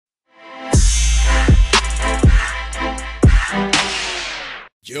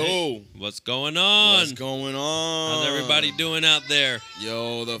Yo, What's going on? what's going on? How's everybody doing out there?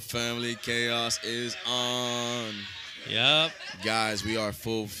 Yo, the family chaos is on. Yep. Guys, we are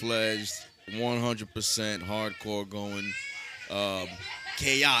full-fledged, 100% hardcore going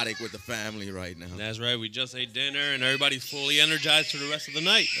chaotic with the family right now. That's right. We just ate dinner and everybody's fully energized for the rest of the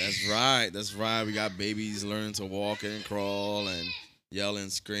night. That's right. That's right. We got babies learning to walk and crawl and yell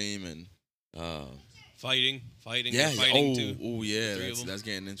and scream and Fighting. yeah. We're fighting too. Oh yeah. Three of them. That's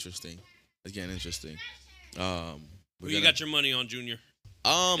getting interesting. That's getting interesting. Who you got your money on, Junior?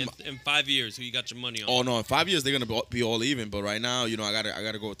 In 5 years, who you got your money on? Oh no! In 5 years they're gonna be all even. But right now, you know, I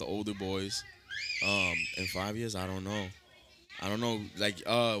gotta go with the older boys. In 5 years, I don't know. Like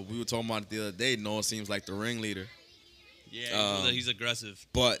we were talking about it the other day. Noah seems like the ringleader, Yeah, he's aggressive.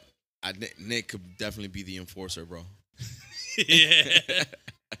 but Nick could definitely be the enforcer, bro. Yeah.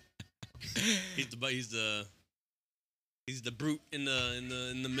 he's the brute in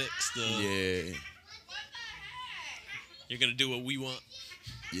the mix. Yeah, You're gonna do what we want.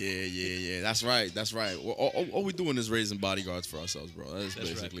 yeah. That's right. Well, all we doing is raising bodyguards for ourselves, bro. That's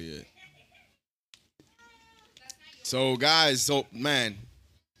basically it. So, guys, man,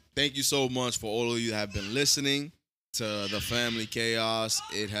 thank you so much for all of you that have been listening to the family chaos.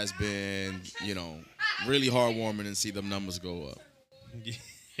 It has been, really heartwarming to see them numbers go up.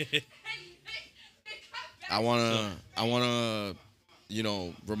 I wanna,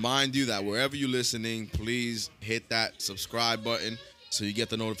 remind you that wherever you're listening, please hit that subscribe button so you get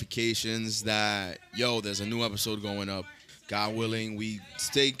the notifications that there's a new episode going up. God willing, we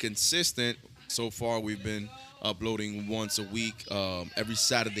stay consistent. So far, we've been uploading once a week. Every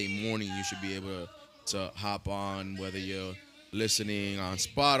Saturday morning, you should be able to hop on, whether you're listening on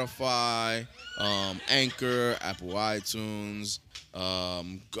Spotify, Anchor, Apple iTunes,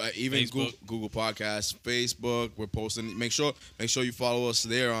 even Google Podcasts, Facebook. We're posting. Make sure you follow us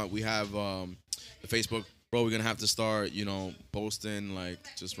there. We have the Facebook. Bro, we're gonna have to start, posting like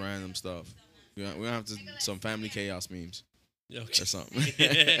just random stuff. We're gonna have to some family chaos memes Okay. or something.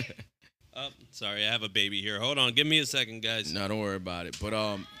 Sorry, I have a baby here. Hold on, give me a second, guys. No, don't worry about it.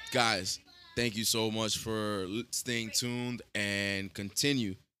 But guys, thank you so much for staying tuned and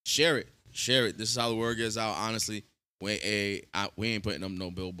continue. Share it. This is how the word gets out. Honestly, we ain't putting up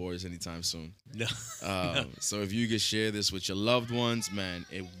no billboards anytime soon. No. So if you could share this with your loved ones, man,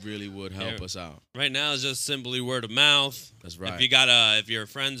 it really would help us out. Right now, it's just simply word of mouth. That's right. If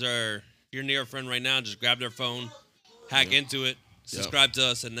you're near a friend right now, just grab their phone, hack into it, subscribe to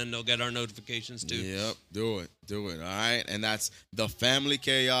us, and then they'll get our notifications too. Yep, do it. All right, and that's the family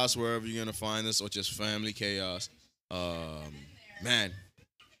chaos wherever you're gonna find this, or just family chaos. Man,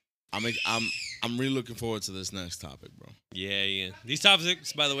 I'm really looking forward to this next topic, bro. Yeah. These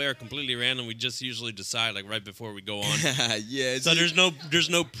topics, by the way, are completely random. We just usually decide like right before we go on. Yeah. So there's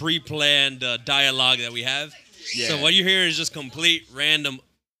no pre-planned dialogue that we have. Yeah. So what you're hearing is just complete random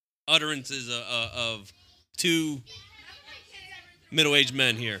utterances of two middle-aged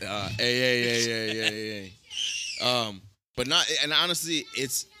men here. Hey. But not, and honestly,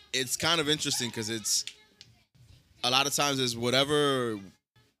 it's kind of interesting because it's a lot of times it's whatever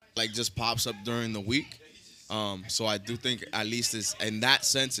like just pops up during the week. So I do think at least it's in that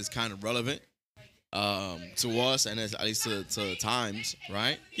sense it's kind of relevant to us and at least to times,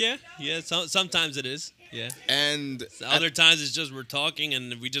 right? Yeah. Sometimes it is. Yeah. And Other times it's just we're talking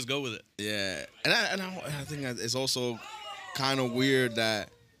and we just go with it. yeah, and I think that it's also kind of weird that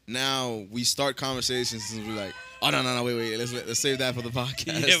now we start conversations and we're like, oh no, wait, let's save that for the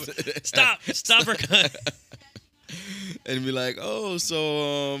podcast. Yeah, stop. And be like, oh,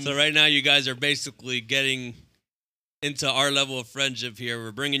 so right now you guys are basically getting into our level of friendship here.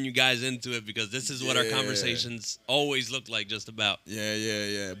 We're bringing you guys into it because this is what our conversations always look like, just about.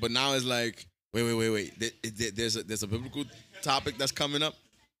 Yeah. But now it's like, wait. There's a biblical topic that's coming up.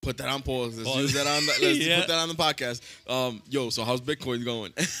 Put that on pause. Let's use that on. Put that on the podcast. So how's Bitcoin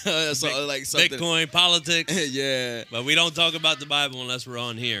going? Like something. Bitcoin, politics. Yeah. But we don't talk about the Bible unless we're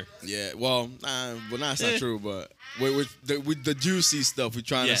on here. Yeah. Well, that's not true. But with the juicy stuff, we're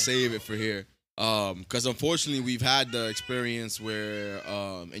trying to save it for here. Because unfortunately, we've had the experience where,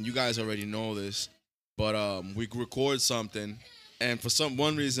 and you guys already know this, but we record something. And for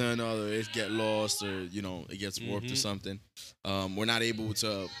one reason or another, it get lost or, it gets warped or something. We're not able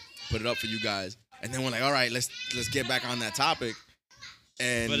to put it up for you guys. And then we're like, all right, let's get back on that topic.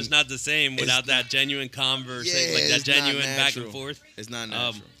 But it's not the same without that genuine conversation, like that genuine back and forth. It's not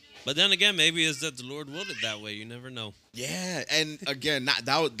natural. But then again, maybe it's that the Lord willed it that way. You never know. Yeah, and again,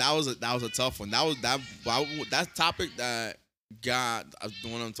 that was a tough one. That topic that got the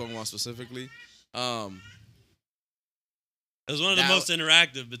one I'm talking about specifically. It was one of the most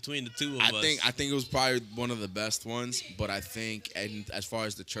interactive between the two of us. I think it was probably one of the best ones, but I think, and as far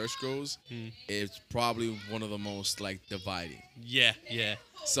as the church goes, it's probably one of the most like dividing. Yeah, yeah.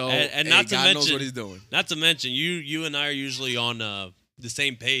 So and not to God mention, knows what he's doing. Not to mention, you and I are usually on the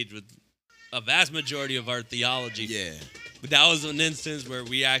same page with a vast majority of our theology. Yeah. But that was an instance where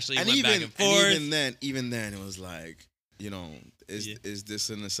we actually went back and forth. And even then, it was like, is this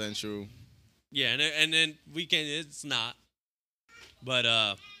an essential? Yeah, and then it's not. But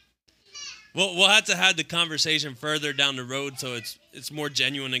we'll have to have the conversation further down the road, so it's more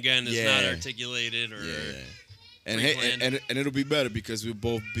genuine again. It's not articulated or. Yeah. And hey, and it'll be better because we'll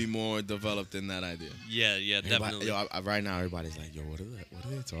both be more developed in that idea. Yeah, definitely. Right now everybody's like, what are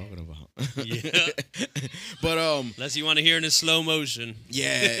they talking about? Yeah. But unless you want to hear it in slow motion.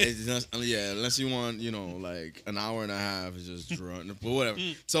 Yeah, unless you want, like an hour and a half is just drunk, but whatever.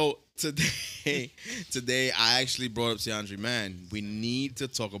 So today I actually brought up to Andre, man, we need to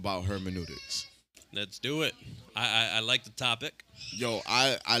talk about hermeneutics. Let's do it. I like the topic. Yo,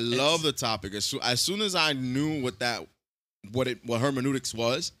 I love the topic. As soon as I knew what hermeneutics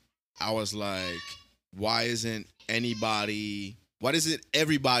was, I was like, why isn't everybody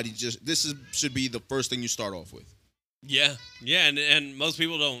just should be the first thing you start off with? Yeah, and most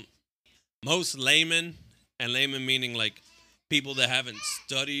people don't. Most laymen, and laymen meaning like people that haven't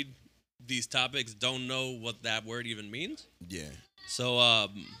studied these topics, don't know what that word even means. Yeah. So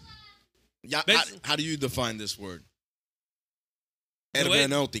yeah, how do you define this word?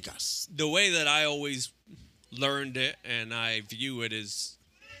 Hermeneuticas. The way that I always learned it and I view it is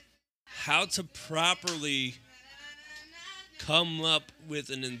how to properly come up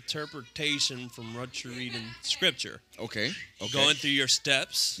with an interpretation from what you read in Scripture. Okay. Going through your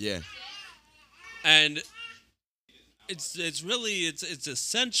steps. Yeah. And it's really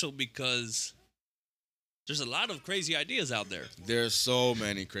essential because there's a lot of crazy ideas out there. There's so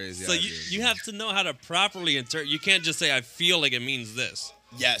many crazy ideas. So you have to know how to properly interpret. You can't just say, I feel like it means this.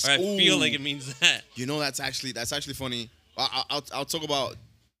 Yes. Or I feel like it means that. That's actually funny. I'll talk about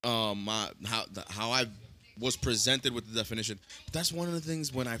how I was presented with the definition. But that's one of the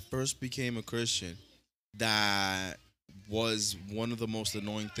things when I first became a Christian that was one of the most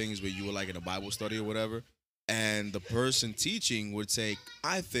annoying things where you were like in a Bible study or whatever, and the person teaching would say,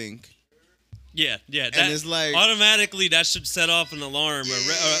 I think. Yeah. And it's like automatically that should set off an alarm,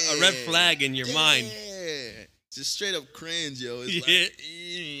 a red flag in your mind. Yeah, just straight up cringe, yo. It's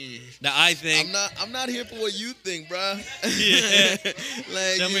like, now I think I'm not here for what you think, bro. Yeah,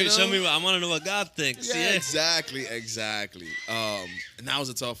 like show me. I want to know what God thinks. Yeah, exactly. And that was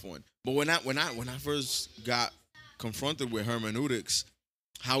a tough one. But when I first got confronted with hermeneutics,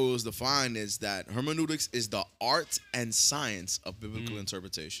 how it was defined is that hermeneutics is the art and science of biblical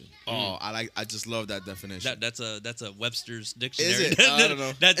interpretation. Oh, I just love that definition. That's a Webster's dictionary. Is it? I don't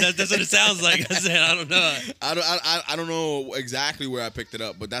know. That's what it sounds like. I said I don't know. I don't know exactly where I picked it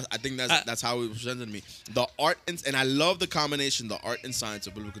up, but I think that's how it was presented to me. The art and I love the combination, the art and science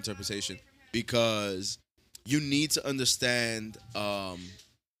of biblical interpretation, because you need to understand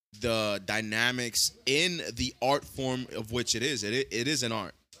the dynamics in the art form of which it is. It is an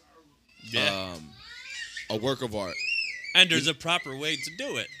art. Yeah. A work of art. And there's a proper way to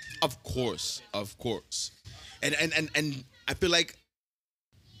do it. Of course. And I feel like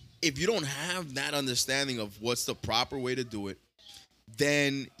if you don't have that understanding of what's the proper way to do it,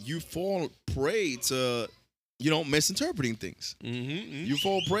 then you fall prey to, misinterpreting things. Mm-hmm. You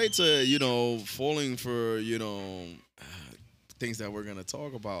fall prey to, falling for, things that we're gonna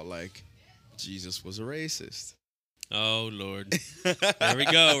talk about, like Jesus was a racist. Oh Lord, there we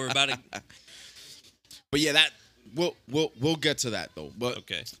go. We're about to. But yeah, that we'll get to that though. But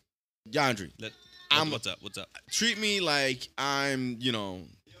okay, Yandri, what's up? Treat me like I'm,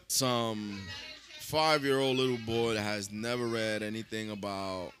 some 5-year-old little boy that has never read anything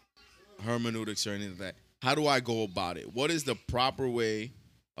about hermeneutics or anything like that. How do I go about it? What is the proper way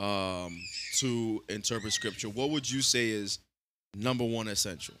to interpret Scripture? What would you say is number one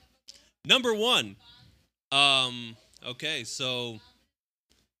essential? Number one. Okay, so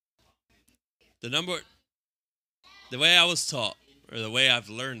the way I was taught, or the way I've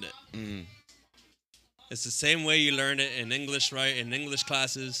learned it, it's the same way you learn it in English, right? In English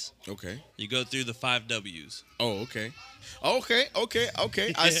classes. Okay. You go through the 5 W's. Oh, okay. I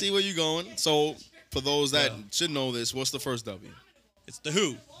see where you're going. So, for those that should know this, what's the first W? It's the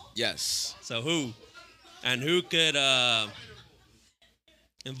who. Yes. So who. And who could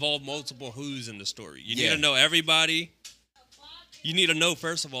involve multiple who's in the story. You need to know everybody. You need to know,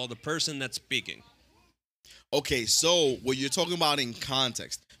 first of all, the person that's speaking. Okay, so what you're talking about in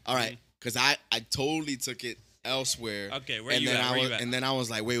context. All right, because I totally took it elsewhere. Okay, where and you then at? I Where was, you at? And then I was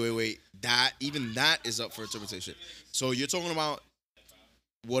like, wait. That is up for interpretation. So you're talking about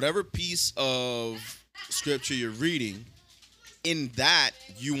whatever piece of scripture you're reading. In that,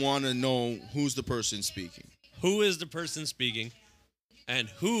 you want to know who's the person speaking. Who is the person speaking, and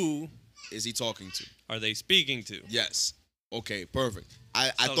who Is he talking to? are they speaking to? Yes. Okay, perfect.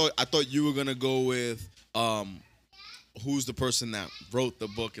 I So- thought you were gonna go with who's the person that wrote the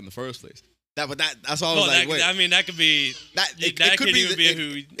book in the first place. That's all I was like, wait. I mean, that could be. That that could even the, be it,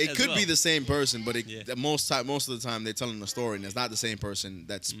 who. it as could well. be the same person, but Yeah. most of the time they're telling the story and it's not the same person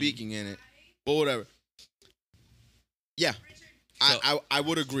that's Mm-hmm. speaking in it. But whatever. Yeah, So- I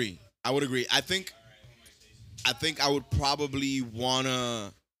would agree. I think I would probably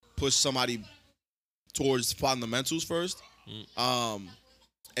wanna push somebody towards fundamentals first. And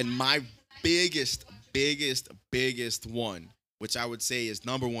my biggest one, which I would say is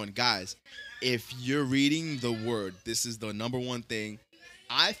number one, guys, if you're reading the word, this is the number one thing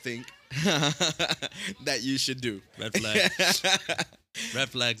I think that you should do. Red flag. Red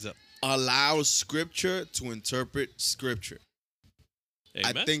flags up. Allow scripture to interpret scripture.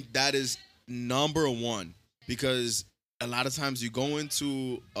 Amen. I think that is number one, because a lot of times you go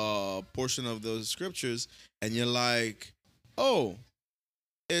into a portion of those scriptures and you're like, oh,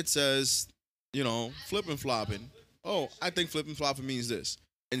 it says, flipping flopping. Oh, I think flipping flopping means this.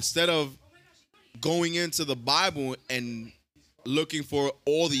 Instead of going into the Bible and looking for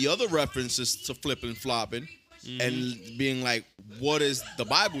all the other references to flipping flopping and being like, what is the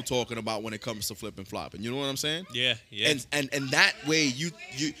Bible talking about when it comes to flipping flopping? You know what I'm saying? Yeah. Yeah. And that way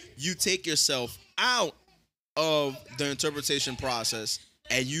you take yourself out of the interpretation process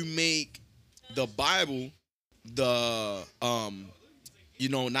and you make the Bible the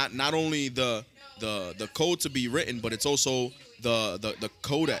not only the code to be written, but it's also the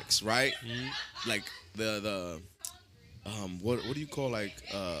codex, right? Like the what do you call like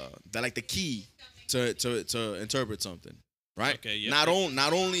the key to interpret something, right? Okay, yep.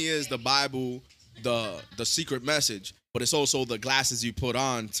 Not only is the Bible the secret message, but it's also the glasses you put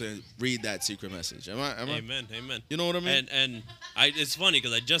on to read that secret message. Am I? Amen. Amen. You know what I mean? And it's funny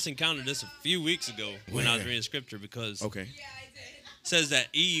because I just encountered this a few weeks ago when I was Where? reading scripture, because Okay. it says that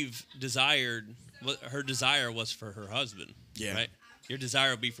Eve desired, her desire was for her husband. Yeah. Right. Your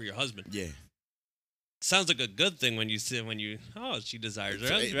desire will be for your husband. Yeah. Sounds like a good thing when you she desires her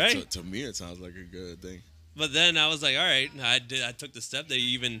To, husband, right? to me, it sounds like a good thing. But then I was like, all right, I took the step that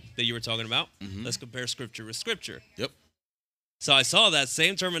you were talking about. Mhm. Let's compare scripture with scripture. Yep. So I saw that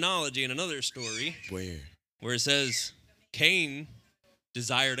same terminology in another story where it says Cain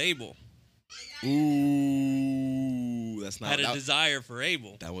desired Abel. Ooh, that's not Had a that, desire for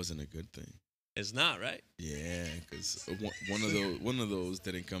Abel. that wasn't a good thing. It's not, right? Yeah, because one of those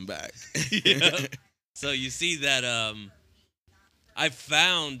didn't come back. Yeah. So you see that I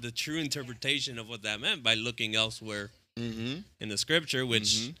found the true interpretation of what that meant by looking elsewhere Mm-hmm. in the scripture,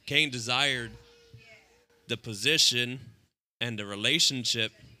 which Cain desired the position and the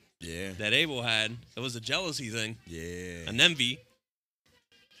relationship Yeah. that Abel had. It was a jealousy thing, Yeah. an envy.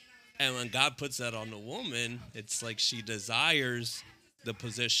 And when God puts that on the woman, it's like she desires the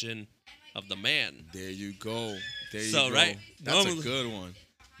position of the man. There you go. There you So, go. right, That's normally- a good one.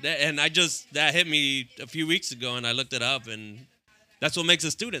 That hit me a few weeks ago, and I looked it up, and that's what makes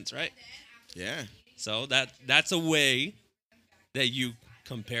us students, right? Yeah. So that's a way that you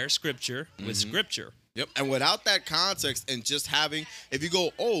compare scripture with scripture. Yep. And without that context and just having, if you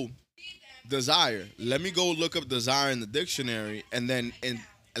go, desire, let me go look up desire in the dictionary and then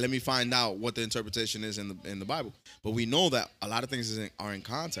let me find out what the interpretation is in the Bible. But we know that a lot of things are in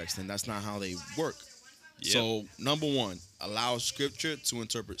context, and that's not how they work. Yep. So number one, allow scripture to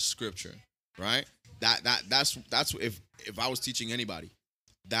interpret scripture, right? That's if I was teaching anybody,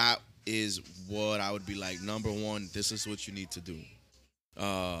 that is what I would be like. Number one, this is what you need to do.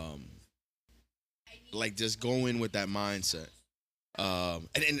 Like just go in with that mindset.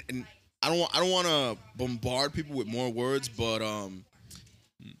 And I don't want to bombard people with more words, but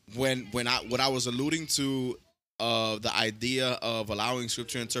what I was alluding to, the idea of allowing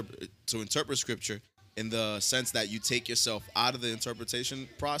scripture to interpret scripture in the sense that you take yourself out of the interpretation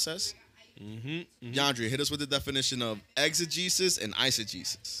process. Yandri, hit us with the definition of exegesis and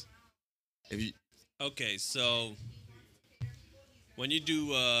eisegesis. Okay, so when you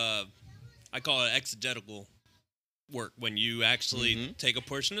do, I call it exegetical work, when you actually take a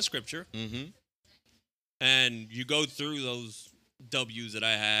portion of scripture and you go through those W's that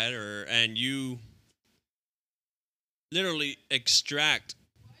I had, and you literally extract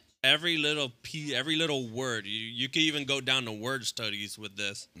every little piece, every little word. You can even go down to word studies with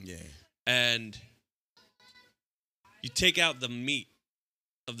this. Yeah. And You take out the meat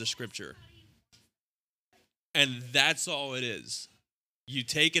of the scripture. And that's all it is. You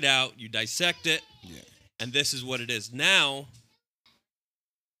take it out, you dissect it, and this is what it is. Now,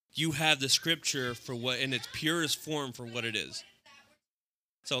 you have the scripture for what in its purest form for what it is.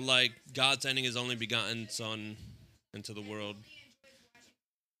 So, like, God sending his only begotten Son into the world.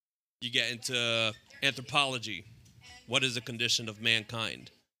 You get into anthropology. What is the condition of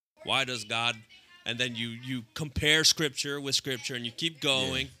mankind? Why does God... And then you compare scripture with scripture, and you keep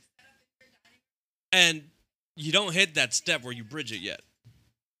going. And you don't hit that step where you bridge it yet.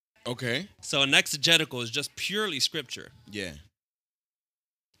 Okay. So an exegetical is just purely scripture. Yeah.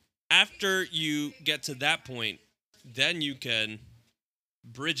 After you get to that point, then you can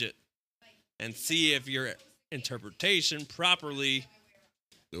bridge it and see if your interpretation properly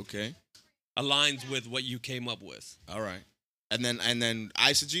aligns with what you came up with. All right. And then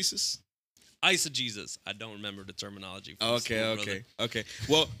eisegesis? Eisegesis. I don't remember the terminology. Okay.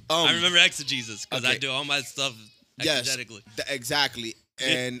 Well, I remember exegesis because I do all my stuff exegetically. Yes, exactly.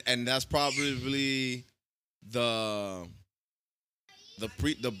 And that's probably the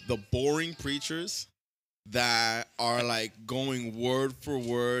boring preachers that are like going word for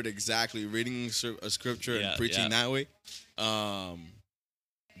word exactly, reading a scripture and preaching that way.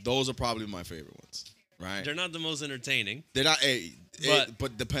 Those are probably my favorite ones. Right? They're not the most entertaining. They're not.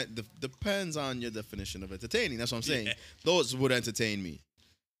 But depends on your definition of entertaining. That's what I'm saying. Yeah. Those would entertain me.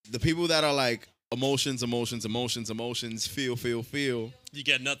 The people that are like emotions, feel. You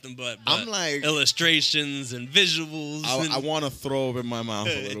get nothing but I'm like illustrations and visuals. I want to throw up in my mouth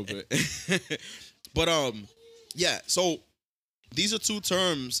a little bit. But yeah. So these are two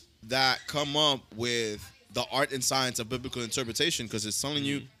terms that come up with the art and science of biblical interpretation because it's telling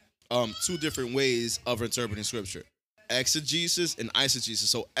you two different ways of interpreting scripture. Exegesis and eisegesis.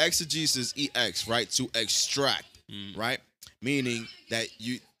 So exegesis, EX, right? To extract, right? Meaning that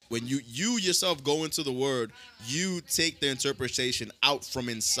when you yourself go into the word, you take the interpretation out from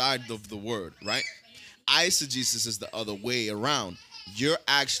inside of the word, right? Eisegesis is the other way around. You're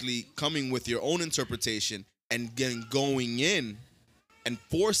actually coming with your own interpretation and then going in and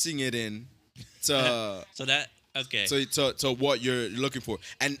forcing it in to to what you're looking for.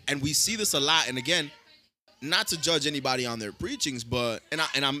 And we see this a lot. And again, not to judge anybody on their preachings, but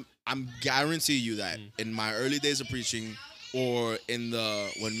I'm guarantee you that in my early days of preaching or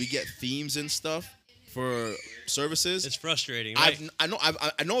when we get themes and stuff for services, it's frustrating. Right? I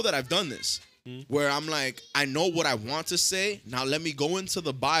know that I've done this where I'm like, I know what I want to say. Now let me go into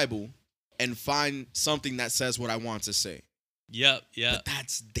the Bible and find something that says what I want to say. Yep. But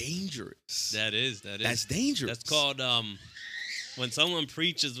that's dangerous. That is. That's dangerous. That's called when someone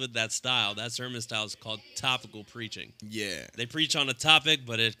preaches with that style, that sermon style is called topical preaching. Yeah. They preach on a topic,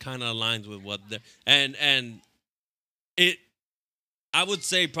 but it kind of aligns with what they're... And it... I would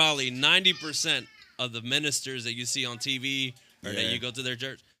say probably 90% of the ministers that you see on TV or that you go to their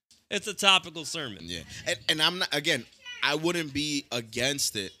church, it's a topical sermon. Yeah. And I'm not... Again, I wouldn't be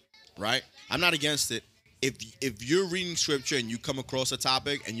against it, right? I'm not against it. If you're reading scripture and you come across a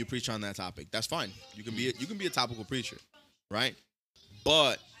topic and you preach on that topic, that's fine. You can be a topical preacher. Right?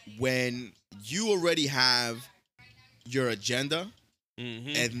 But when you already have your agenda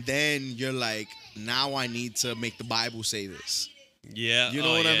and then you're like, now I need to make the Bible say this. Yeah. You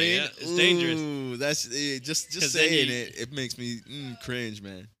know what I mean? Yeah. It's dangerous. That's just saying it makes me cringe,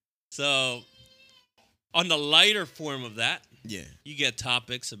 man. So on the lighter form of that, you get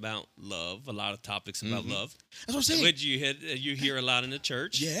topics about love, a lot of topics about love. That's what I'm saying. Which you hear a lot in the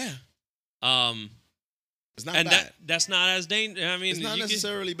church. Yeah. It's not bad. That's not as dangerous. I mean, it's not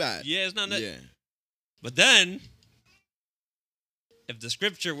necessarily bad. Yeah, it's not that. Yeah. But then, if the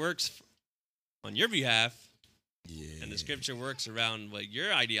scripture works on your behalf, and the scripture works around what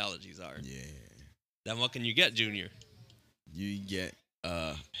your ideologies are, then what can you get, Junior? You get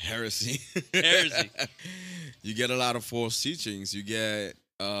heresy. Heresy. You get a lot of false teachings. You get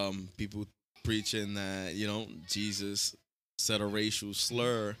people preaching that, Jesus said a racial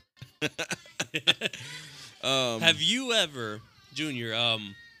slur. Have you ever, Junior,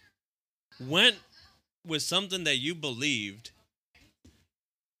 went with something that you believed,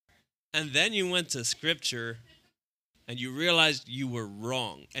 and then you went to scripture, and you realized you were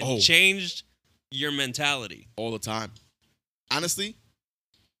wrong, and changed your mentality? All the time. Honestly,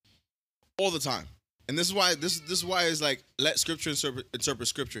 all the time. And this is why it's like, let scripture interpret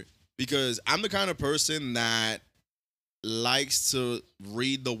scripture. Because I'm the kind of person that likes to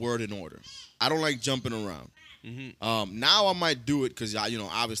read the word in order. I don't like jumping around. Now I might do it because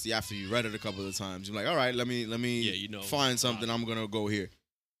obviously after you read it a couple of times, you're like, all right, let me find something. I'm gonna go here.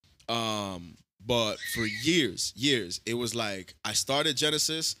 But for years, it was like I started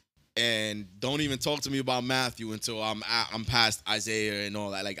Genesis and don't even talk to me about Matthew until I'm past Isaiah and all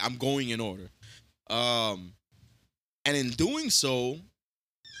that. Like I'm going in order. And in doing so,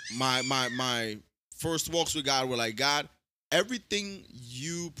 my first walks with God were like, God, everything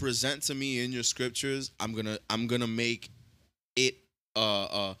you present to me in your scriptures, I'm gonna make it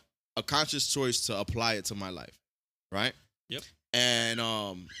a conscious choice to apply it to my life, right? Yep. And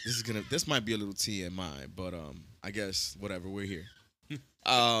this might be a little TMI, but I guess whatever, we're here.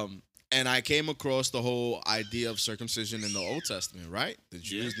 And I came across the whole idea of circumcision in the Old Testament, right? The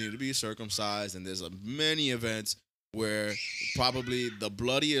Jews need to be circumcised, and there's many events where probably the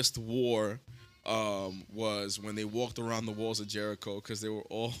bloodiest war was when they walked around the walls of Jericho because they were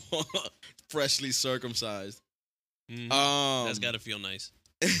all freshly circumcised. That's gotta feel nice.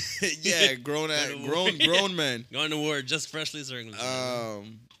 Yeah, grown men going to war just freshly circumcised.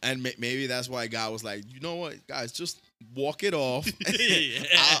 And maybe that's why God was like, you know what, guys, just walk it off.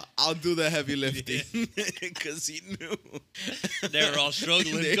 I'll do the heavy lifting because he knew they were all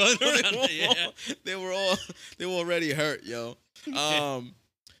struggling. They were already hurt, yo.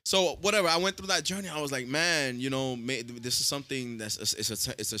 So whatever, I went through that journey. I was like, man, you know, this is something that's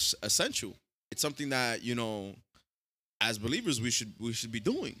it's essential. It's something that, you know, as believers we should be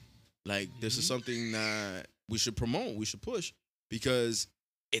doing. Like this is something that we should promote, we should push, because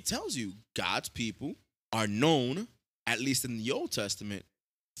it tells you God's people are known, at least in the Old Testament,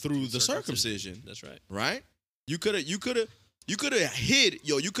 through the circumcision. That's right. Right? You could have hid,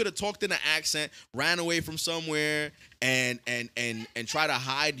 you could have talked in an accent, ran away from somewhere and try to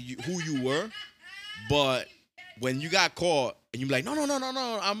hide who you were. But when you got caught and you're like, no,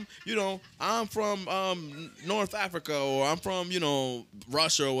 I'm from North Africa, or I'm from,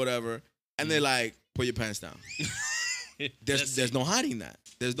 Russia or whatever, and they're like, put your pants down. There's no hiding that.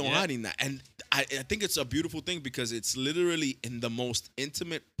 There's no hiding that. And I think it's a beautiful thing because it's literally in the most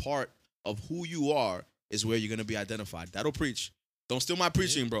intimate part of who you are is where you're gonna be identified. That'll preach. Don't steal my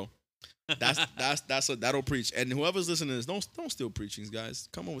preaching, bro. That'll preach. And whoever's listening to this, don't steal preachings, guys.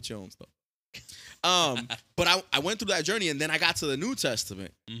 Come on with your own stuff. But I went through that journey, and then I got to the New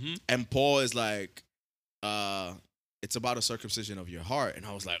Testament, and Paul is like, it's about a circumcision of your heart, and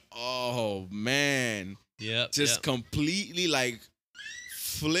I was like, oh man, completely like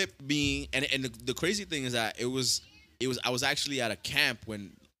flipped me. And the crazy thing is that I was actually at a camp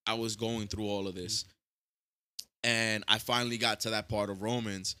when I was going through all of this, and I finally got to that part of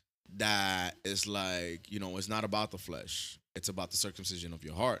Romans that is like, it's not about the flesh, it's about the circumcision of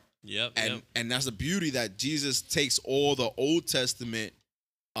your heart. And that's the beauty, that Jesus takes all the Old Testament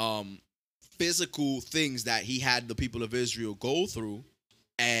physical things that he had the people of Israel go through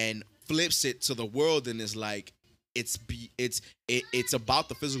and flips it to the world, and is like, it's about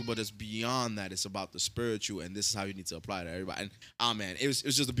the physical, but it's beyond that. It's about the spiritual, and this is how you need to apply it to everybody. And man, it was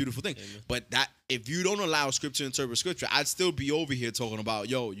just a beautiful thing. Amen. But that, if you don't allow scripture to interpret scripture, I'd still be over here talking about,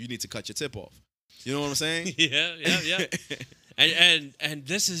 you need to cut your tip off. You know what I'm saying? Yeah. And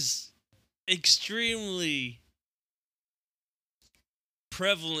this is extremely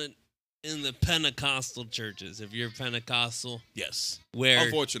prevalent in the Pentecostal churches. If you're Pentecostal, yes, where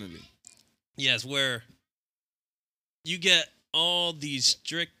unfortunately, where you get all these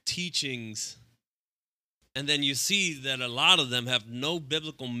strict teachings, and then you see that a lot of them have no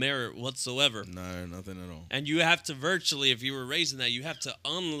biblical merit whatsoever. No, nothing at all. And you have to virtually, if you were raised in that, you have to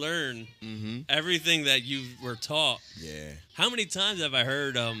unlearn everything that you were taught. Yeah. How many times have I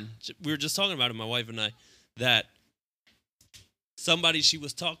heard, we were just talking about it, my wife and I, that somebody she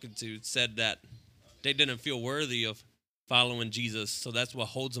was talking to said that they didn't feel worthy of following Jesus, so that's what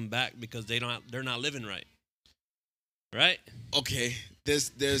holds them back, because they're not living right. Right? Okay.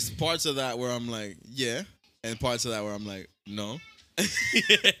 There's parts of that where I'm like, yeah, and parts of that where I'm like, no.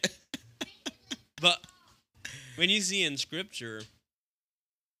 But when you see in Scripture,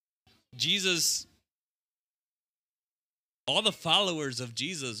 Jesus, all the followers of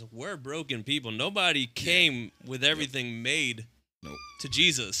Jesus were broken people. Nobody came with everything made to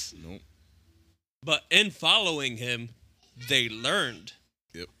Jesus. Nope. But in following him, they learned.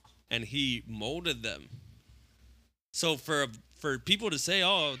 Yep. And he molded them. So for people to say,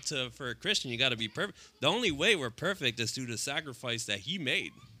 for a Christian, you got to be perfect. The only way we're perfect is through the sacrifice that he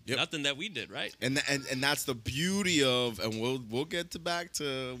made. Yep. Nothing that we did, right? And that's the beauty of, and we'll get back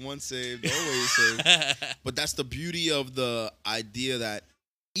to once saved, always saved. But that's the beauty of the idea that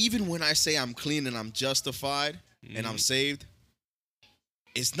even when I say I'm clean and I'm justified and I'm saved,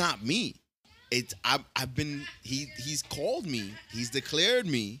 it's not me. He's called me. He's declared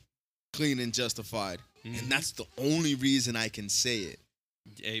me clean and justified. And that's the only reason I can say it.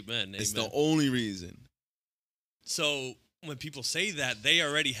 Amen. It's Amen. the only reason. So when people say that, they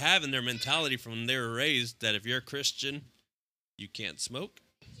already have in their mentality from when they were raised that if you're a Christian, you can't smoke,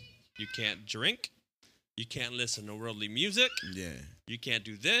 you can't drink, you can't listen to worldly music, Yeah. you can't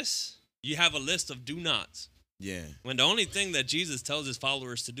do this. You have a list of do nots. Yeah. When the only thing that Jesus tells his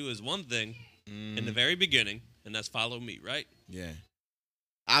followers to do is one thing in the very beginning, and that's follow me, right? Yeah.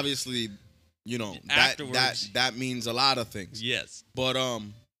 Obviously, you know, Afterwards. that means a lot of things. Yes. But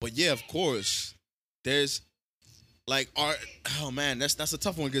yeah, of course, there's like oh man, that's a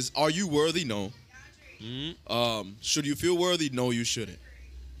tough one because are you worthy? No. Should you feel worthy? No, you shouldn't.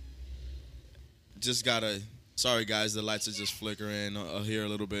 Just gotta. Sorry guys, the lights are just flickering here a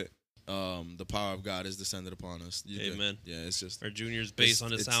little bit. The power of God is descended upon us. Amen. Yeah, it's just Or Junior's bass on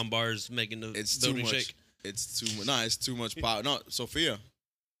the sound bars making the it's too building much. shake. It's too much. Nah, it's too much power. No, Sophia,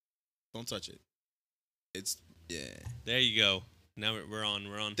 don't touch it. It's There you go. Now we're on.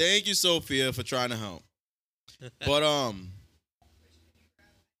 We're on. Thank you, Sophia, for trying to help. But I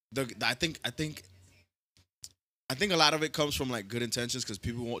think a lot of it comes from like good intentions because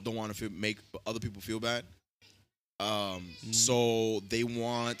people don't want to make other people feel bad. So they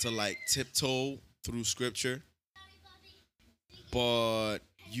want to like tiptoe through scripture, but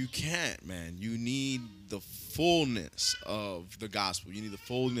you can't, man. You need the fullness of the gospel. You need the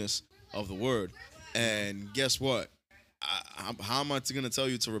fullness of the word. And guess what? How am I going to tell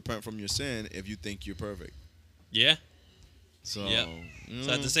you to repent from your sin if you think you're perfect? Yeah. So, yeah.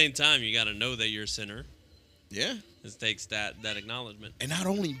 So at the same time, you got to know that you're a sinner. Yeah. It takes that acknowledgement. And not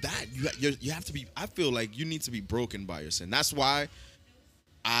only that, you have to be. I feel like you need to be broken by your sin. That's why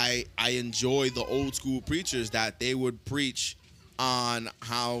I enjoy the old school preachers that they would preach on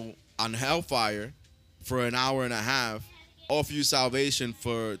hellfire for an hour and a half, offer you salvation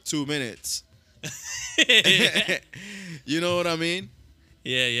for 2 minutes. You know what I mean?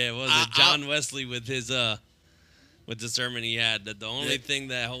 Yeah. What was it John Wesley with his with the sermon he had that the only thing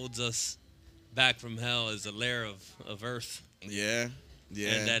that holds us back from hell is a layer of earth. Yeah.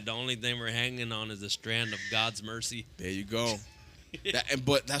 And that the only thing we're hanging on is a strand of God's mercy. There you go.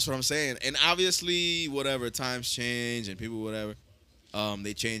 But that's what I'm saying. And obviously, whatever, times change and people, whatever,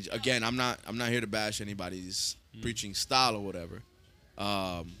 they change. Again, I'm not here to bash anybody's preaching style or whatever.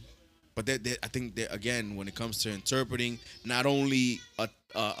 But I think that again, when it comes to interpreting, not only a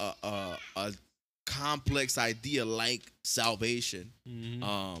complex idea like salvation,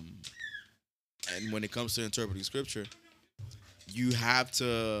 and when it comes to interpreting scripture, you have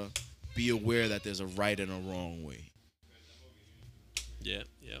to be aware that there's a right and a wrong way. Yeah.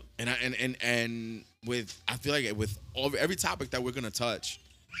 And I feel like with every topic that we're gonna touch,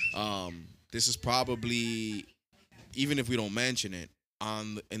 this is probably, even if we don't mention it,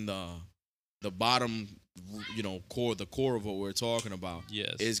 in the bottom, the core of what we're talking about,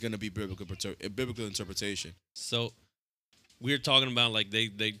 yes, is gonna be biblical interpretation. So we're talking about like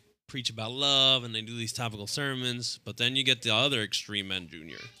they preach about love and they do these topical sermons, but then you get the other extreme end,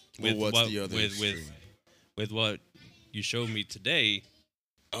 Junior. With the other extreme? With what you showed me today.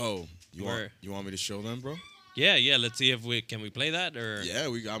 Oh, you want me to show them, bro? Yeah. Let's see if we can play that or. Yeah,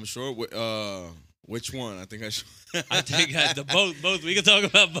 I'm sure. Which one? I think I should. I think both. We can talk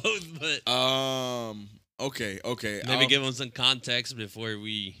about both, but. Okay. Maybe give them some context before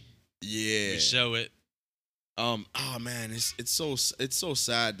we show it. Oh man, it's so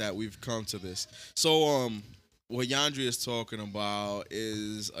sad that we've come to this. So what Yandri is talking about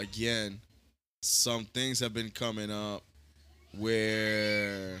is, again, some things have been coming up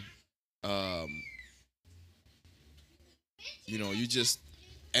where you just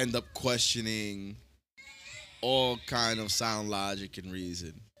end up questioning all kind of sound logic and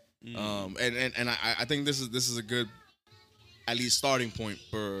reason. And I think this is a good, at least, starting point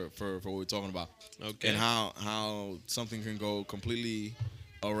for what we're talking about. Okay. And how something can go completely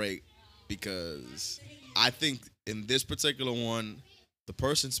awry, because I think in this particular one, the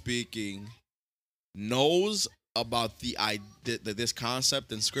person speaking knows about this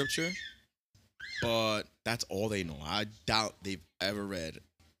concept in scripture, but that's all they know. I doubt they've ever read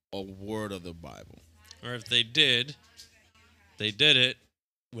a word of the Bible. Or if they did it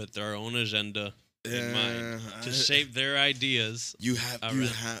with their own agenda in mind to shape their ideas. You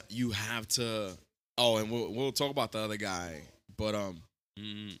have to. Oh, and we'll talk about the other guy, but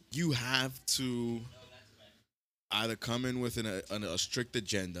you have to either come in with a strict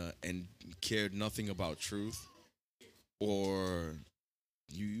agenda and care nothing about truth, or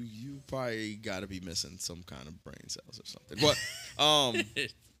you probably got to be missing some kind of brain cells or something. But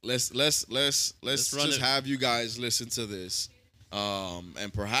let's just have you guys listen to this.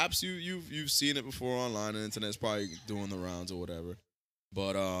 And perhaps you've seen it before online, and the internet's probably doing the rounds or whatever.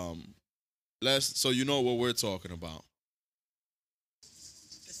 But let's so you know what we're talking about.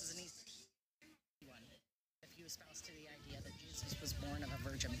 This is an easy one. If you espouse to the idea that Jesus was born of a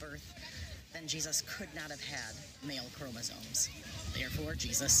virgin birth, then Jesus could not have had male chromosomes. Therefore,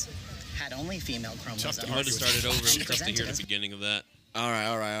 Jesus had only female chromosomes. I'm going to start it over. And It's tough to presented hear the as beginning of that. All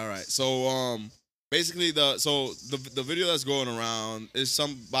right. So basically the video that's going around is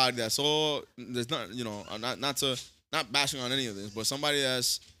somebody that saw there's not not bashing on any of this, but somebody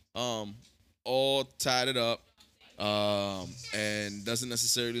that's all tatted up and doesn't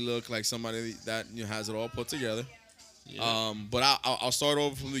necessarily look like somebody that has it all put together. Yeah. But I'll start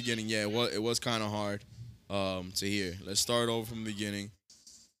over from the beginning. Yeah, it was kind of hard to hear. Let's start over from the beginning.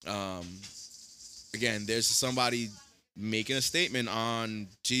 Again, there's somebody making a statement on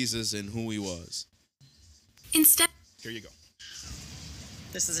Jesus and who he was. Instead, Here you go.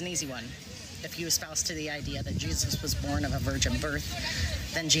 This is an easy one. If you espouse to the idea that Jesus was born of a virgin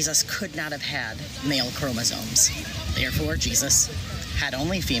birth, then Jesus could not have had male chromosomes. Therefore, Jesus had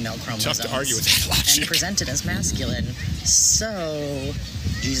only female chromosomes. Tough to argue with that logic. And presented as masculine. So,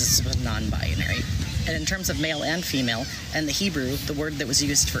 Jesus was non-binary. And in terms of male and female, and the Hebrew, the word that was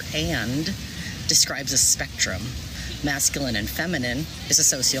used for "and" describes a spectrum. Masculine and feminine is a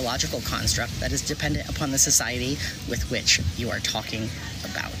sociological construct that is dependent upon the society with which you are talking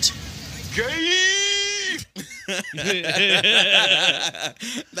about.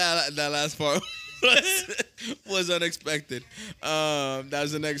 That last part was unexpected. That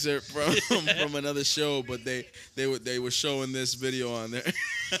was an excerpt from another show, but they were showing this video on there.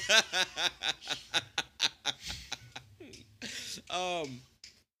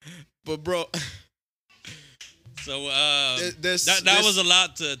 But bro, So this that was a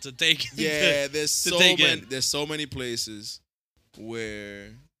lot to take. yeah. There's to so take many. in. There's so many places where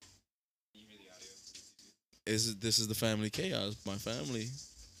this is the family chaos. My family.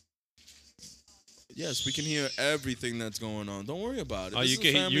 Yes, we can hear everything that's going on. Don't worry about it. Oh, This you is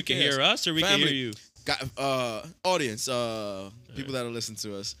can family chaos. hear us, or we can Family. hear you. Audience, people that are listening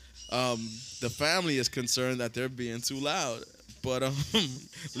to us. The family is concerned that they're being too loud, but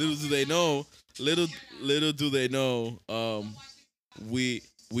little do they know, we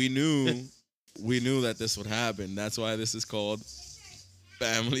knew that this would happen. That's why this is called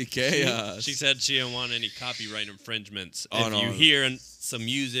family chaos. She said she didn't want any copyright infringements. Oh, If no. you hear some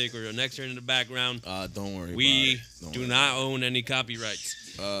music or an extra in the background, Don't worry. we about it. Don't do worry. not own any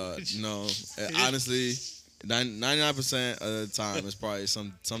copyrights. No. Honestly, 99% of the time it's probably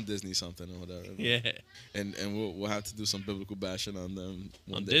some Disney something or whatever. Yeah, And we'll have to do some biblical bashing on them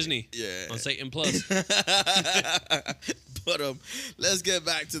one on day. Disney. Yeah. On Satan Plus. But let's get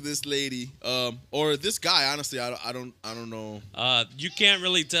back to this lady. Or this guy. Honestly, I don't know. You can't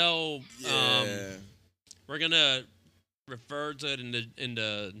really tell. Yeah. We're gonna refer to it in the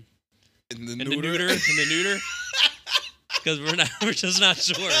In the neuter, because we're just not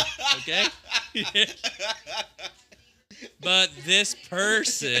sure. Okay. But this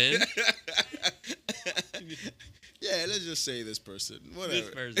person, Yeah, let's just say this person.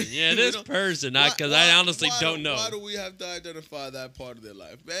 Whatever. this person, because I honestly don't know. Why do we have to identify that part of their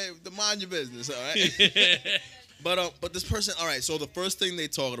life? Man, mind your business, all right? But this person, all right. So the first thing they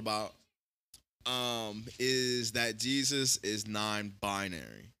talked about, is that Jesus is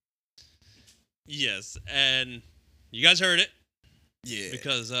non-binary. Yes, and you guys heard it. Yeah.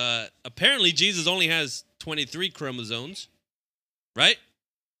 Because apparently Jesus only has 23 chromosomes, right?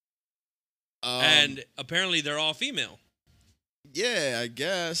 And apparently they're all female. Yeah, I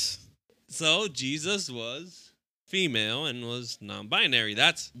guess. So Jesus was female and was non-binary.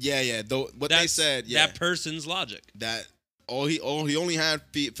 That's Yeah. Though what they said, that person's logic. that he only had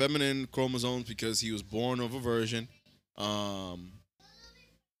feminine chromosomes because he was born of a virgin.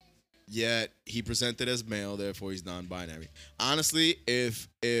 Yet he presented as male, therefore he's non-binary. Honestly, if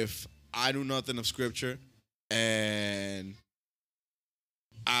I knew nothing of scripture and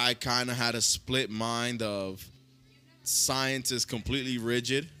I kind of had a split mind of science is completely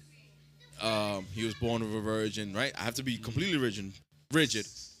rigid. He was born of a virgin, right? I have to be completely rigid.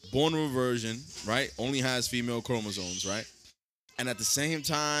 Born of a virgin, right? Only has female chromosomes, right? And at the same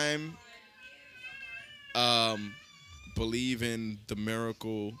time, believe in the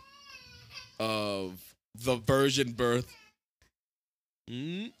miracle of the virgin birth.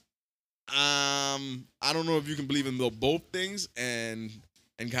 I don't know if you can believe in both things and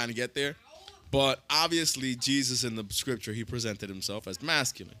kind of get there, but obviously Jesus in the scripture he presented himself as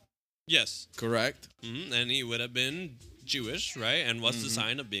masculine. Yes. Correct. And he would have been Jewish, right? And what's the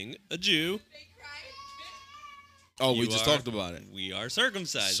sign of being a Jew? Oh, we just talked about it. We are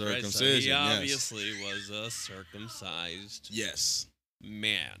circumcised, right? So Circumcision, he yes. obviously was a circumcised Yes.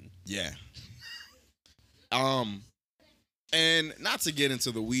 man. Yeah. And not to get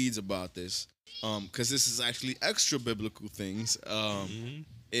into the weeds about this, because this is actually extra biblical things.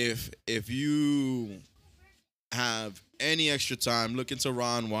 If you have any extra time, look into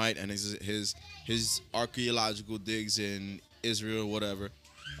Ron White and his archaeological digs in Israel, whatever.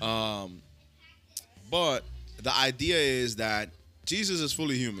 But the idea is that Jesus is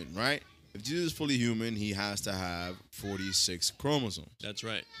fully human, right? If Jesus is fully human, he has to have 46 chromosomes. That's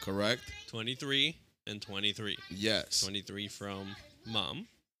right. Correct? 23 and 23. Yes. 23 from mom,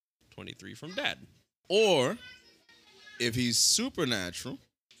 23 from dad. Or if he's supernatural,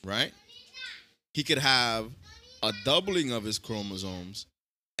 right? He could have a doubling of his chromosomes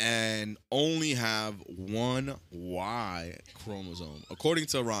and only have one Y chromosome, according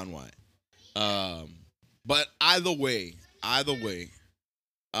to Ron White. But either way,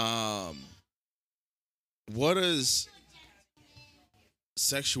 what is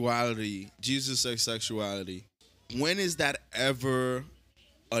sexuality, Jesus' sexuality, when is that ever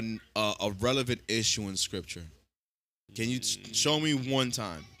a relevant issue in Scripture? Can you show me one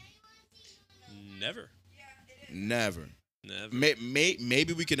time? Never. Never. Never.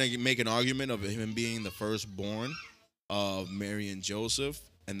 Maybe we can make an argument of him being the firstborn of Mary and Joseph,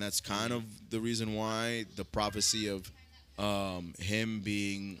 and that's kind of the reason why the prophecy of him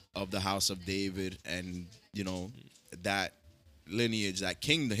being of the house of David and, you know, that lineage, that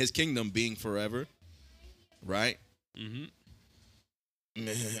kingdom, his kingdom being forever, right? Mm-hmm.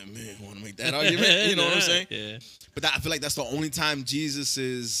 Man, want to make that argument? You know what I'm saying? Yeah. But I feel like that's the only time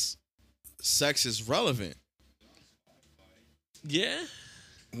Jesus's sex is relevant. Yeah.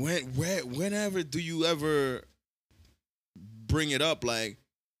 Whenever do you ever bring it up, like,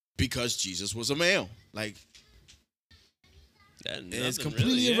 because Jesus was a male? Like, it's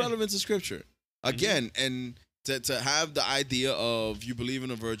completely irrelevant to Scripture. Again, and to have the idea of you believe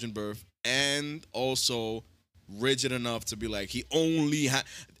in a virgin birth and also rigid enough to be like, he only had,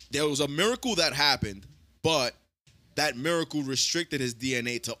 there was a miracle that happened, but that miracle restricted his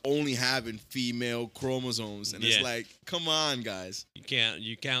DNA to only having female chromosomes. And it's like, come on, guys.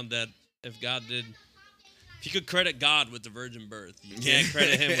 You count that if you could credit God with the virgin birth, you can't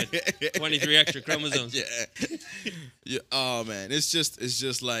credit him with 23 extra chromosomes. Yeah. Oh man, it's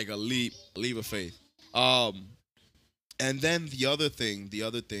just like a leap of faith. And then the other thing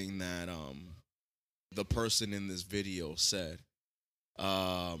that the person in this video said,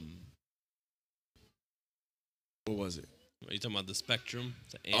 what was it? Are you talking about the spectrum?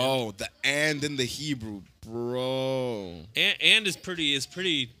 The and in the Hebrew, bro. And is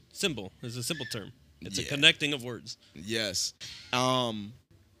pretty simple. It's a simple term. It's a connecting of words. Yes. And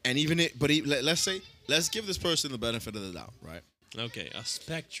let's give this person the benefit of the doubt, right? Okay, a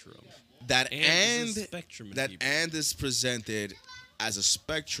spectrum. That is a spectrum in Hebrew. and is presented as a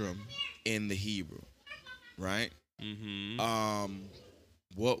spectrum in the Hebrew, right? Mm-hmm.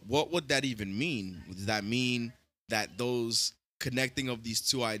 What would that even mean? Does that mean that those connecting of these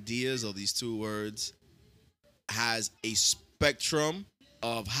two ideas or these two words has a spectrum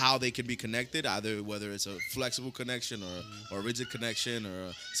of how they can be connected, either whether it's a flexible connection or a rigid connection or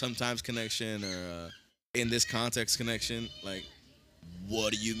a sometimes connection or in this context connection? Like,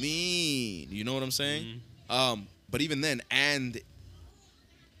 what do you mean? You know what I'm saying? Mm-hmm. But even then, and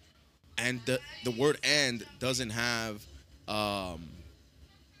the word "and" doesn't have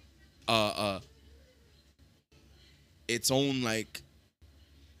its own, like,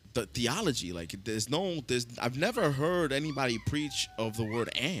 the theology. Like, I've never heard anybody preach of the word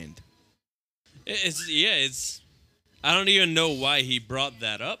 "and." It's I don't even know why he brought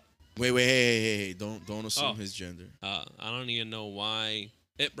that up. Wait, hey, don't assume his gender. I don't even know why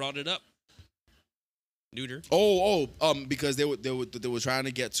it brought it up. Neuter. Because they were trying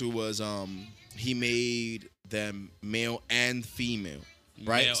to get to was he made them male and female.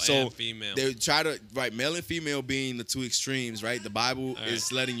 Right, male and female. They try to male and female being the two extremes, right? The Bible is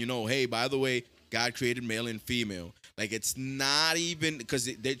letting you know, hey, by the way, God created male and female. Like, it's not even, because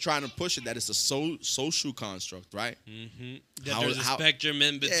they're trying to push it that it's a social construct, right? Mm-hmm. There's a spectrum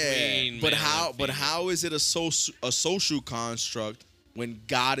in between. But how is it a social construct when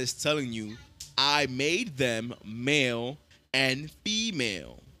God is telling you, I made them male and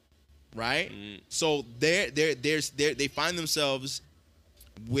female, right? Mm. So they find themselves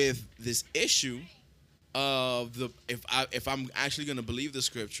with this issue of if I'm actually going to believe the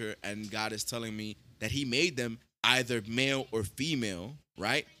Scripture and God is telling me that He made them either male or female,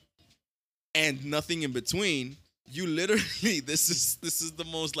 right? And nothing in between. You literally, this is the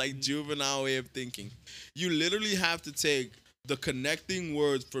most like juvenile way of thinking. You literally have to take the connecting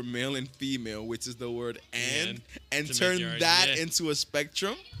word for male and female, which is the word and to turn make your that argument. into a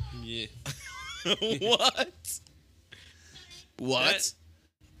spectrum? Yeah. What? What? That-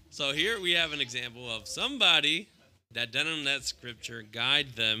 So here we have an example of somebody that didn't let scripture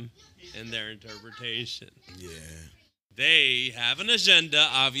guide them in their interpretation. Yeah. They have an agenda,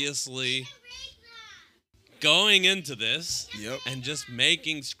 obviously, going into this Yep. and just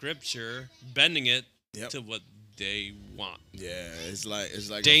making scripture, bending it Yep. to what they want. Yeah, it's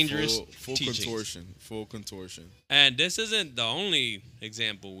like Dangerous a full teachings. contortion. And this isn't the only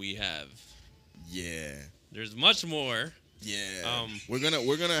example we have. Yeah. There's much more. Yeah. We're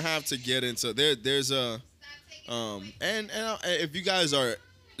gonna have to get into there's a and if you guys are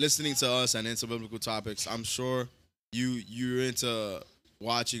listening to us and into biblical topics, I'm sure you're into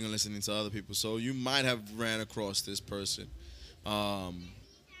watching and listening to other people, so you might have ran across this person,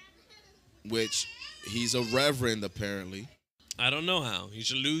 which he's a reverend apparently. I don't know how. He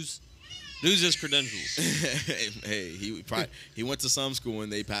should lose his credentials. Hey, he went to some school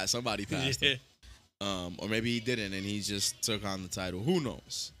and somebody passed him. Or maybe he didn't and he just took on the title. Who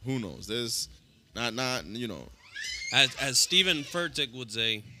knows? There's not As Stephen Furtick would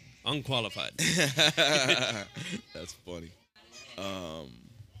say, unqualified. That's funny.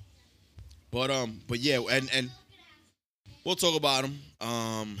 But yeah, and we'll talk about him.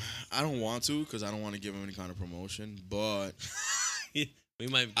 I don't want to because I don't want to give him any kind of promotion, but We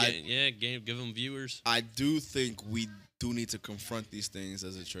might give him viewers. I do think we do need to confront these things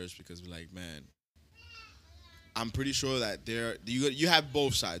as a church because we're like, man, I'm pretty sure that you have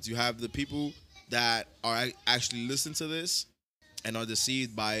both sides. You have the people that are actually listen to this and are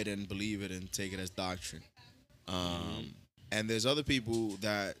deceived by it and believe it and take it as doctrine. And there's other people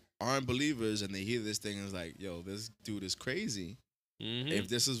that aren't believers and they hear this thing and it's like, yo, this dude is crazy. Mm-hmm. If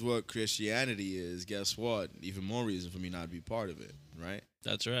this is what Christianity is, guess what? Even more reason for me not to be part of it, right?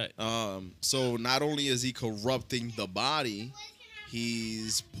 That's right. So not only is he corrupting the body,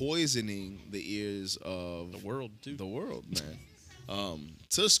 he's poisoning the ears of The world, too. the world, man.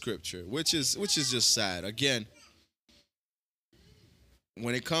 To scripture, which is just sad. Again,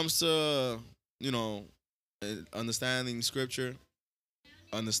 when it comes to understanding scripture,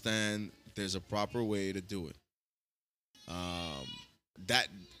 understand there's a proper way to do it. That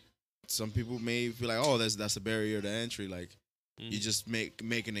some people may feel like, oh, that's a barrier to entry. Like you just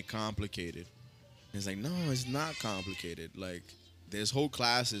making it complicated. It's like, no, it's not complicated. Like there's whole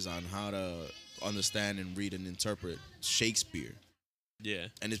classes on how to understand and read and interpret Shakespeare. Yeah.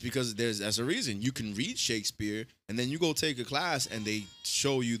 And it's because that's a reason. You can read Shakespeare and then you go take a class and they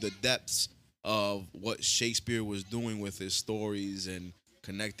show you the depths of what Shakespeare was doing with his stories and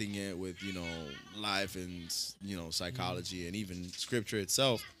connecting it with, life and, psychology and even scripture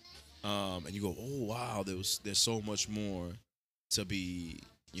itself. And you go, oh, wow, there's so much more to be,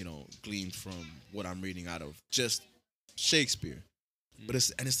 gleaned from what I'm reading out of just Shakespeare. But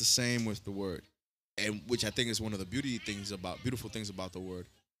it's the same with the word. And which I think is one of the beautiful things about the word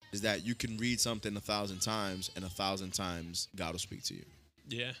is that you can read something 1,000 times and 1,000 times God will speak to you.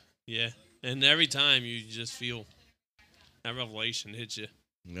 Yeah. Yeah. And every time you just feel that revelation hits you.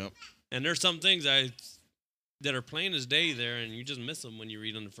 Yep. And there's some things that are plain as day there, and you just miss them when you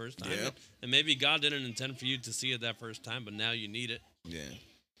read them the first time. Yep. And maybe God didn't intend for you to see it that first time, but now you need it. Yeah.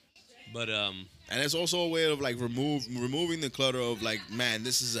 But And it's also a way of like removing the clutter of like, man,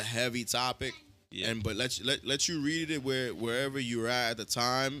 this is a heavy topic. Yeah. But let you read it wherever you're at the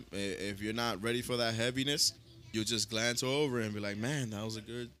time. If you're not ready for that heaviness, you'll just glance over and be like, man, that was a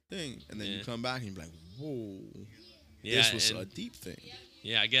good thing. And then you come back and you be like, whoa, this was a deep thing.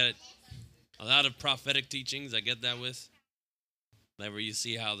 Yeah, I get it. A lot of prophetic teachings, I get that with. Like where you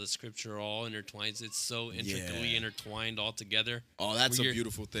see how the scripture all intertwines. It's so intricately intertwined all together. Oh, that's a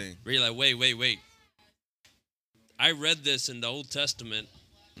beautiful thing. Where you're like, wait. I read this in the Old Testament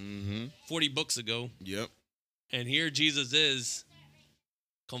 40 books ago. Yep. And here Jesus is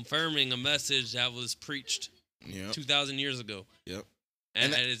confirming a message that was preached 2,000 years ago. Yep.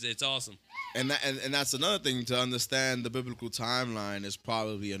 And it's awesome. And that's another thing to understand. The biblical timeline is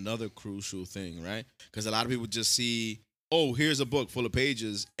probably another crucial thing, right? Because a lot of people just see, oh, here's a book full of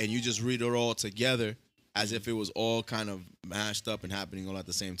pages, and you just read it all together as if it was all kind of mashed up and happening all at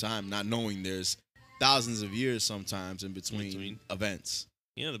the same time, not knowing there's thousands of years sometimes in between events.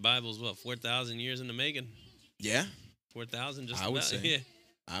 Yeah, the Bible's 4,000 years in the making. Yeah, 4,000 just I would about. say. Yeah.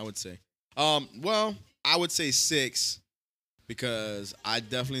 I would say. Well, I would say 6 because I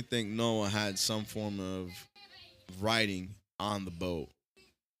definitely think Noah had some form of writing on the boat.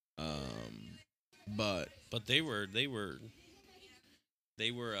 But they were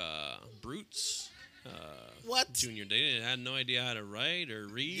brutes What? Junior. They had no idea how to write or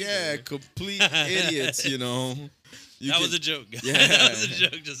read. Yeah, or... complete idiots. You know. That was a joke. Yeah. That was a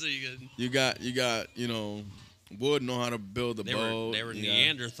joke. Just so you could. You got. You know, Wood know how to build a boat. They were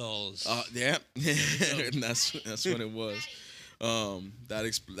Neanderthals. Yeah. And that's what it was. That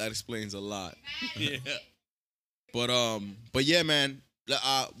explains a lot. Yeah. But yeah, man.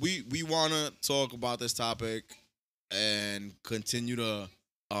 We wanna talk about this topic and continue to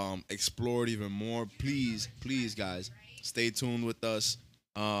explore it even more. Please, guys, stay tuned with us.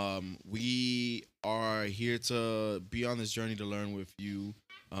 We are here to be on this journey to learn with you.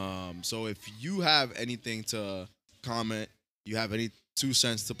 So if you have anything to comment, you have any 2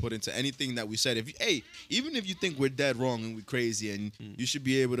 cents to put into anything that we said, even if you think we're dead wrong and we're crazy, and you should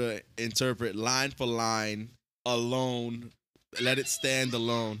be able to interpret line for line alone, let it stand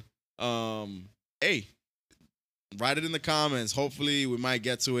alone. Write it in the comments. Hopefully, we might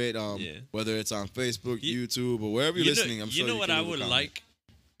get to it. Whether it's on Facebook, YouTube, or wherever you're listening. I'm sure you know what I would like.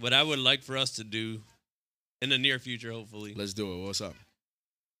 What I would like for us to do in the near future, hopefully. Let's do it. What's up?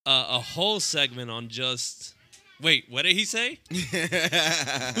 A whole segment on just. Wait, what did he say?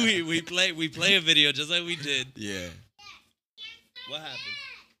 we play a video just like we did. Yeah. What happened?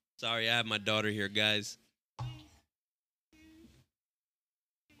 Sorry, I have my daughter here, guys.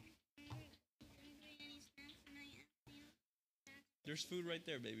 There's food right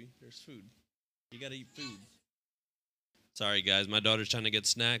there, baby. There's food. You gotta eat food. Sorry, guys. My daughter's trying to get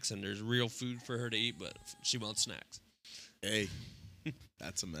snacks, and there's real food for her to eat, but she wants snacks. Hey,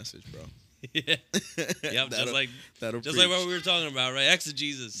 that's a message, bro. Yeah. Yep. just like what we were talking about, right?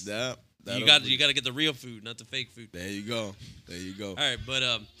 Exegesis. Yeah. You got to get the real food, not the fake food. There you go. All right, but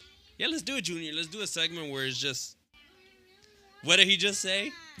yeah, let's do it, Junior. Let's do a segment where it's just. What did he just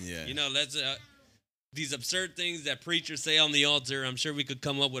say? Yeah. You know, let's. These absurd things that preachers say on the altar. I'm sure we could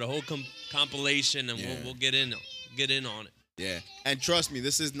come up with a whole compilation, and we'll get in on it. Yeah, and trust me,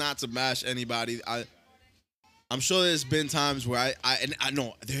 this is not to bash anybody. I'm sure there's been times where I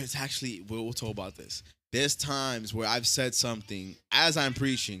know there's actually we'll talk about this. There's times where I've said something as I'm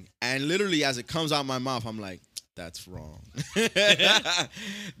preaching, and literally as it comes out my mouth, I'm like, that's wrong.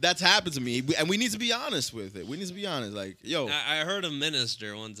 That's happened to me, and we need to be honest with it. We need to be honest. Like, yo, I heard a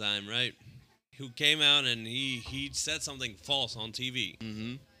minister one time, right, who came out and he said something false on TV,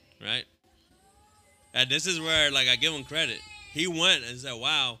 right? And this is where, like, I give him credit. He went and said,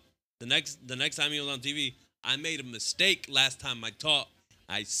 "Wow, the next time he was on TV, I made a mistake last time I taught.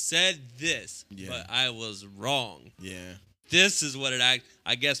 I said this, but I was wrong." Yeah. This is what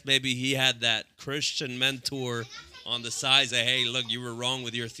I guess maybe he had that Christian mentor on the side say, "Hey, look, you were wrong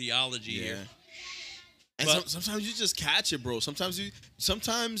with your theology here." And sometimes you just catch it, bro. Sometimes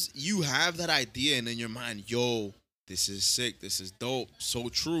you have that idea and in your mind, yo, this is sick, this is dope, so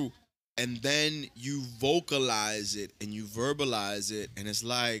true. And then you vocalize it and you verbalize it, and it's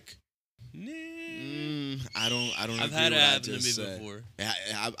like, I don't I've had it happen to me before.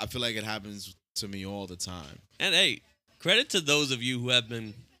 I feel like it happens to me all the time. And hey, credit to those of you who have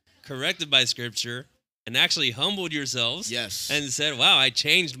been corrected by Scripture and actually humbled yourselves. Yes. And said, wow, I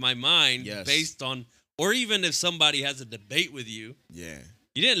changed my mind based on, or even if somebody has a debate with you. Yeah.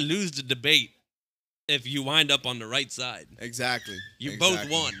 You didn't lose the debate if you wind up on the right side. Exactly. You both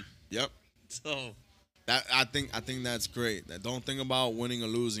won. Yep. So that I think that's great. Don't think about winning or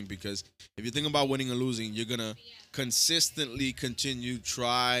losing, because if you think about winning or losing, you're gonna consistently continue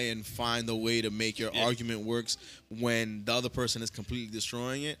try and find a way to make your argument works when the other person is completely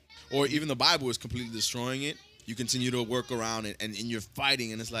destroying it, or even the Bible is completely destroying it. You continue to work around it, and you're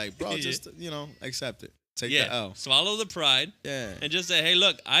fighting, and it's like, bro, just accept it. Take the L. Swallow the pride. Yeah. And just say, hey,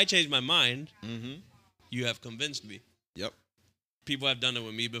 look, I changed my mind. Mm-hmm. You have convinced me. Yep. People have done it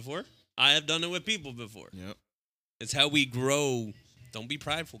with me before. I have done it with people before. Yep. It's how we grow. Don't be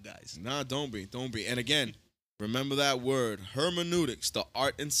prideful, guys. Nah, don't be. And again, remember that word, hermeneutics, the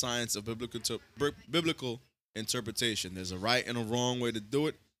art and science of biblical interpretation. There's a right and a wrong way to do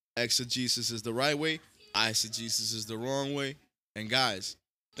it. Exegesis is the right way. Eisegesis is the wrong way. And guys,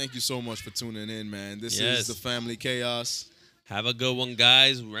 thank you so much for tuning in, man. This is the Family Chaos. Have a good one,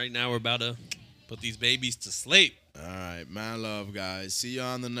 guys. Right now we're about to put these babies to sleep. All right, man, love, guys. See you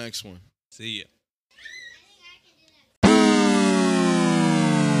on the next one. See ya.